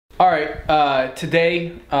All right,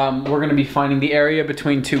 today we're gonna be finding the area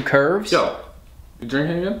between two curves. Yo, you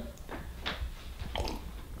drinking again?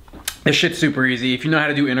 This shit's super easy. If you know how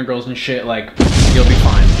to do integrals and shit, like, you'll be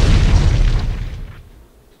fine.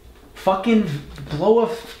 Fucking blow a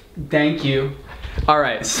thank you. All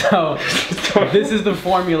right, so this is the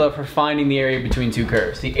formula for finding the area between two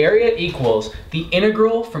curves. The area equals the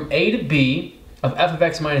integral from a to b of f of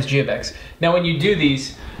x minus g of x. Now when you do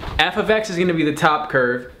these, f of x is gonna be the top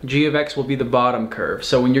curve, g of x will be the bottom curve.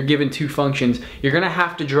 So when you're given two functions, you're gonna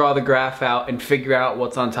have to draw the graph out and figure out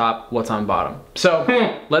what's on top, what's on bottom. So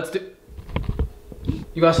let's do,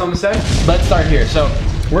 you got something to say? Let's start here. So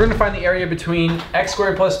we're gonna find the area between x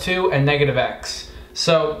squared plus 2 and negative x.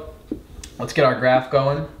 So let's get our graph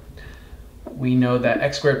going. We know that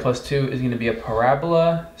x squared plus 2 is gonna be a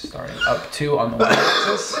parabola starting up 2 on the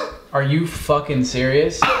y-axis. Are you fucking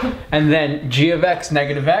serious? And then g of x,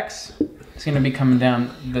 negative x, is gonna be coming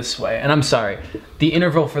down this way. And I'm sorry, the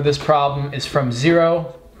interval for this problem is from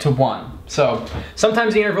 0 to 1. So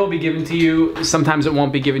sometimes the interval will be given to you, sometimes it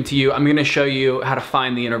won't be given to you. I'm gonna show you how to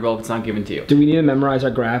find the interval if it's not given to you. Do we need to memorize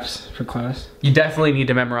our graphs for class? You definitely need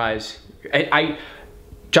to memorize.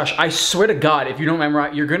 Josh, I swear to God, if you don't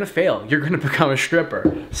memorize, you're gonna fail. You're gonna become a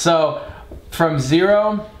stripper. So from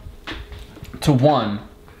 0 to 1,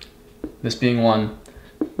 this being 1,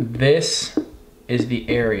 this is the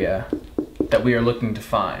area that we are looking to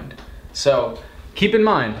find. So keep in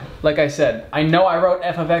mind, like I said, I know I wrote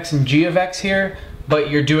f of x and g of x here,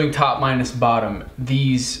 but you're doing top minus bottom.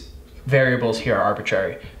 These variables here are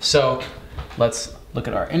arbitrary. So let's look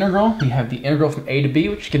at our integral. We have the integral from a to b,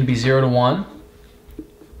 which is gonna be 0 to 1.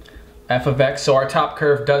 F of x, so our top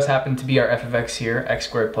curve does happen to be our f of x here, x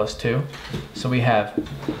squared plus 2. So we have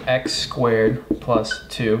x squared plus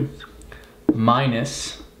 2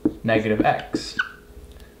 minus negative x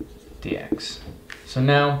dx. So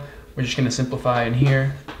now we're just gonna simplify in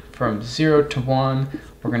here. From 0 to 1,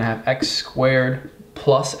 we're gonna have x squared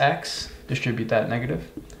plus x, distribute that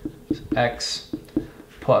negative, so x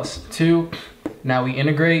plus 2. Now we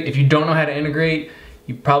integrate. If you don't know how to integrate,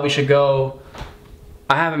 you probably should go,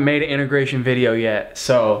 I haven't made an integration video yet,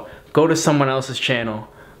 so go to someone else's channel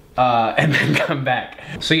and then come back.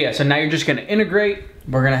 So yeah, so now you're just gonna integrate.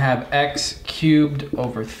 We're gonna have x cubed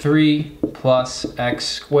over 3 plus x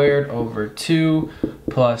squared over 2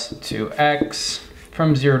 plus 2x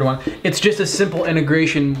from 0 to 1. It's just a simple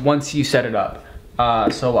integration once you set it up.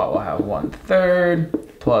 So what, we'll have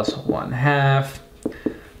 1/3 plus 1/2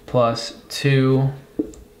 plus 2,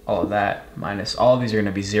 all of that, minus all of these are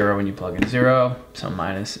gonna be 0 when you plug in 0, so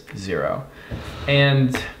minus 0.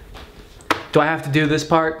 And do I have to do this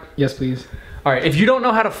part? Yes, please. All right, if you don't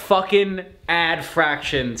know how to fucking add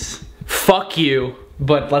fractions, fuck you,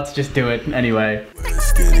 but let's just do it anyway.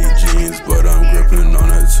 Skinny jeans, but I'm gripping on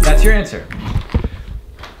it too. That's your answer.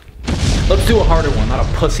 Let's do a harder one, not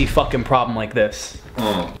a pussy fucking problem like this.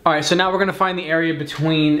 All right, so now we're gonna find the area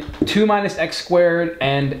between 2 minus x squared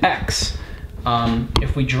and x.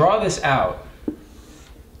 If we draw this out,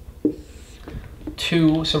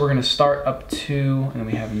 2, so we're gonna start up 2, and then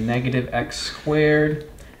we have negative x squared,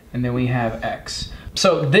 and then we have x.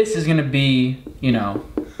 So this is gonna be, you know,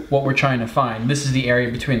 what we're trying to find. This is the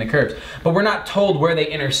area between the curves, but we're not told where they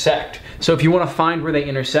intersect. So if you wanna find where they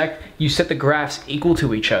intersect, you set the graphs equal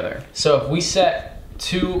to each other. So if we set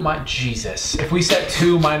if we set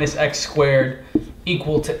 2 minus x squared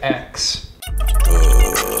equal to x,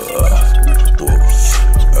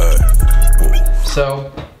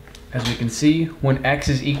 so, as we can see, when x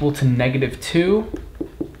is equal to negative 2,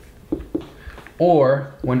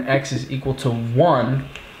 or when x is equal to 1,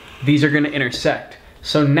 these are gonna intersect.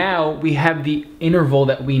 So now we have the interval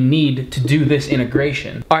that we need to do this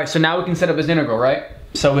integration. All right, so now we can set up this integral, right?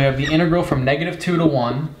 So we have the integral from negative 2 to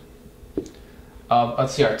 1.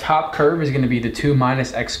 Let's see, our top curve is gonna be the 2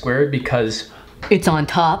 minus x squared because it's on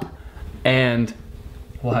top. And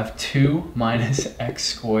we'll have 2 minus x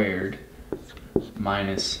squared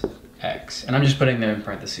minus x. And I'm just putting them in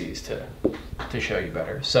parentheses to show you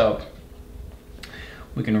better. So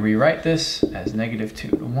we can rewrite this as negative 2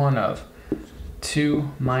 to 1 of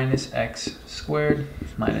 2 minus x squared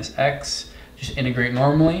minus x. Just integrate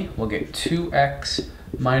normally. We'll get 2x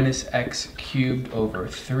minus x cubed over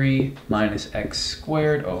 3 minus x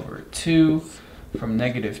squared over 2 from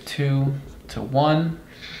negative 2 to 1.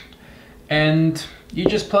 And you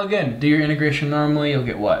just plug in, do your integration normally, you'll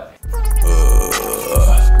get what?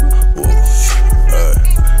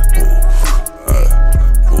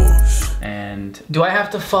 And do I have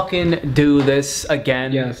to fucking do this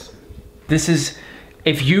again? Yes. This is,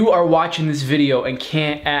 if you are watching this video and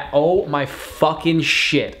can't add, oh my fucking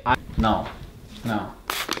shit. No.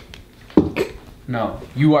 No.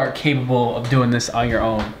 You are capable of doing this on your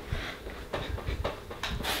own.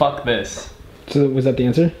 Fuck this. So was that the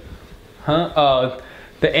answer? Huh?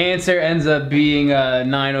 The answer ends up being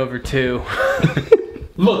 9/2.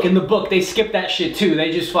 Look, in the book, they skip that shit too.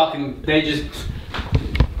 They just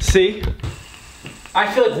see?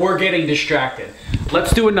 I feel like we're getting distracted.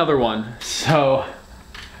 Let's do another one. So,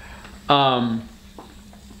 we're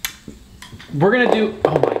gonna do,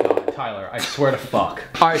 oh my God, Tyler, I swear to fuck.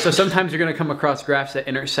 All right, so sometimes you're gonna come across graphs that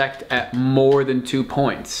intersect at more than 2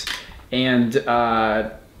 points. And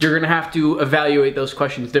you're gonna have to evaluate those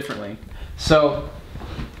questions differently. So,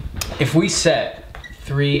 if we set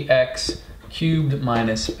 3x cubed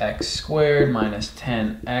minus x squared minus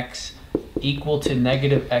 10x equal to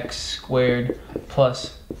negative x squared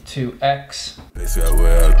plus 2x. Basically, I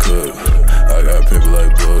where I cook. I got paper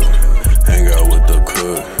like book. Hang out with the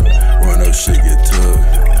cook. Run up shit, get took.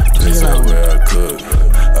 Basically, where I cook.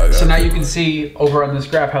 So now you can see over on this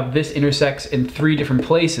graph how this intersects in 3 different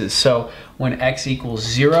places. So when x equals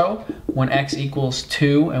 0, when x equals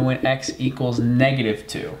 2, and when x equals negative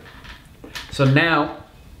 2. So now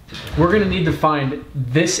we're gonna need to find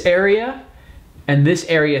this area and this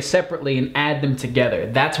area separately and add them together.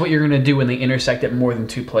 That's what you're gonna do when they intersect at more than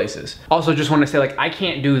 2 places. Also, just wanna say, like, I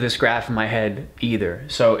can't do this graph in my head either.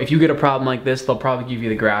 So if you get a problem like this, they'll probably give you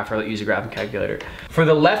the graph or they'll use a graphing calculator. For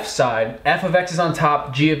the left side, f of x is on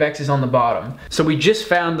top, g of x is on the bottom. So we just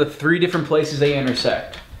found the 3 different places they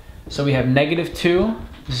intersect. So we have -2,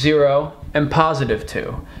 0, and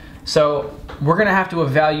 +2. So we're gonna have to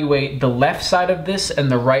evaluate the left side of this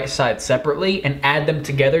and the right side separately and add them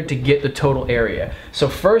together to get the total area. So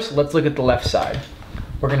first, let's look at the left side.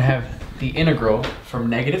 We're gonna have the integral from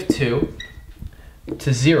 -2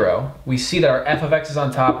 to 0. We see that our f of x is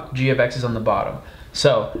on top, g of x is on the bottom.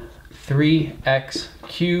 So 3x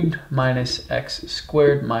cubed minus x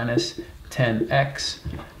squared minus 10x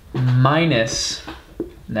minus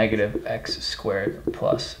negative x squared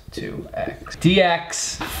plus 2x.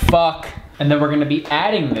 dx, fuck. And then we're gonna be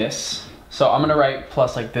adding this. So I'm gonna write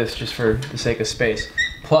plus like this just for the sake of space.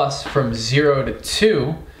 Plus from 0 to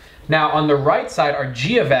 2. Now on the right side, our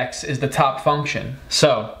g of x is the top function.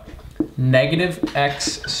 So negative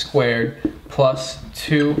x squared plus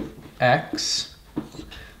 2x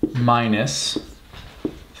minus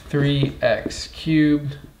 3x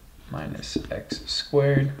cubed minus x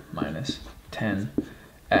squared minus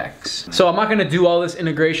 10x. So I'm not gonna do all this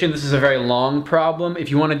integration. This is a very long problem. If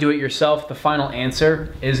you wanna do it yourself, the final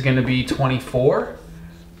answer is gonna be 24.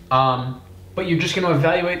 But you're just gonna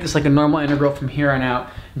evaluate this like a normal integral from here on out.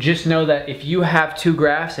 Just know that if you have 2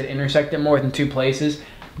 graphs that intersect at more than 2 places,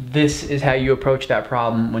 this is how you approach that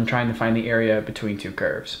problem when trying to find the area between 2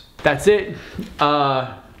 curves. That's it.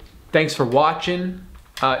 Thanks for watching.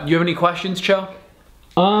 Do you have any questions, Cho?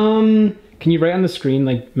 Can you write on the screen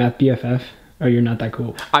like Math BFF? Or you're not that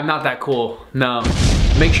cool? I'm not that cool, no.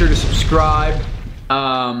 Make sure to subscribe.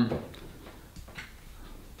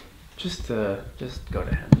 Just go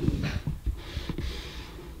to him.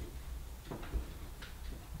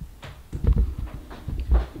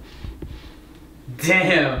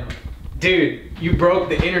 Damn, dude, you broke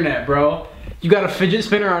the internet, bro. You got a fidget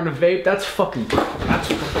spinner on a vape? That's fucking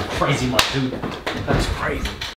crazy, my dude. That's crazy.